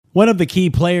One of the key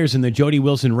players in the Jody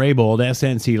Wilson-Raybould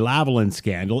SNC-Lavalin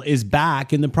scandal is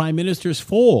back in the Prime Minister's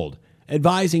fold,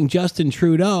 advising Justin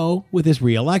Trudeau with his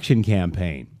re-election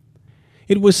campaign.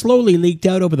 It was slowly leaked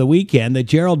out over the weekend that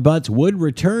Gerald Butts would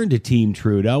return to Team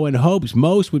Trudeau in hopes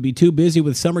most would be too busy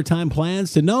with summertime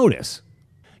plans to notice.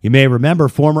 You may remember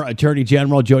former Attorney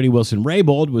General Jody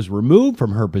Wilson-Raybould was removed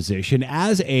from her position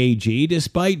as AG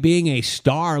despite being a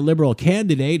star Liberal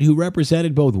candidate who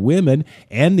represented both women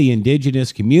and the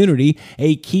Indigenous community,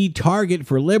 a key target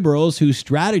for Liberals whose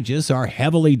strategists are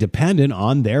heavily dependent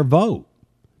on their vote.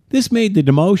 This made the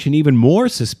demotion even more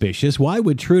suspicious. Why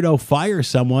would Trudeau fire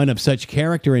someone of such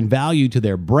character and value to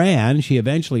their brand? She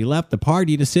eventually left the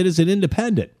party to sit as an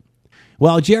independent.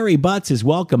 While Jerry Butts is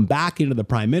welcomed back into the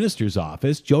Prime Minister's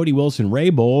office, Jody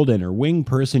Wilson-Raybould and her wing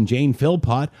person Jane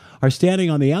Philpott are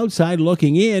standing on the outside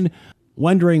looking in,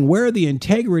 wondering where the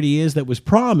integrity is that was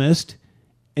promised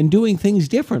and doing things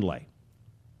differently.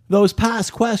 Those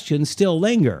past questions still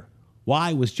linger.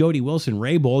 Why was Jody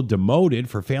Wilson-Raybould demoted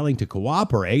for failing to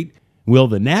cooperate? Will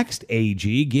the next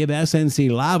AG give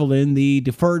SNC-Lavalin the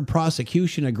deferred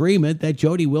prosecution agreement that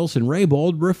Jody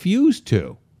Wilson-Raybould refused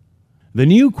to? The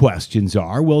new questions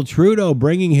are, will Trudeau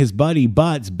bringing his buddy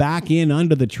Butts back in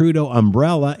under the Trudeau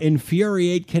umbrella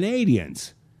infuriate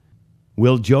Canadians?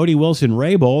 Will Jody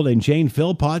Wilson-Raybould and Jane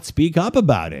Philpott speak up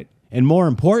about it? And more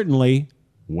importantly,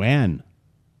 when?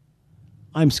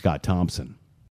 I'm Scott Thompson.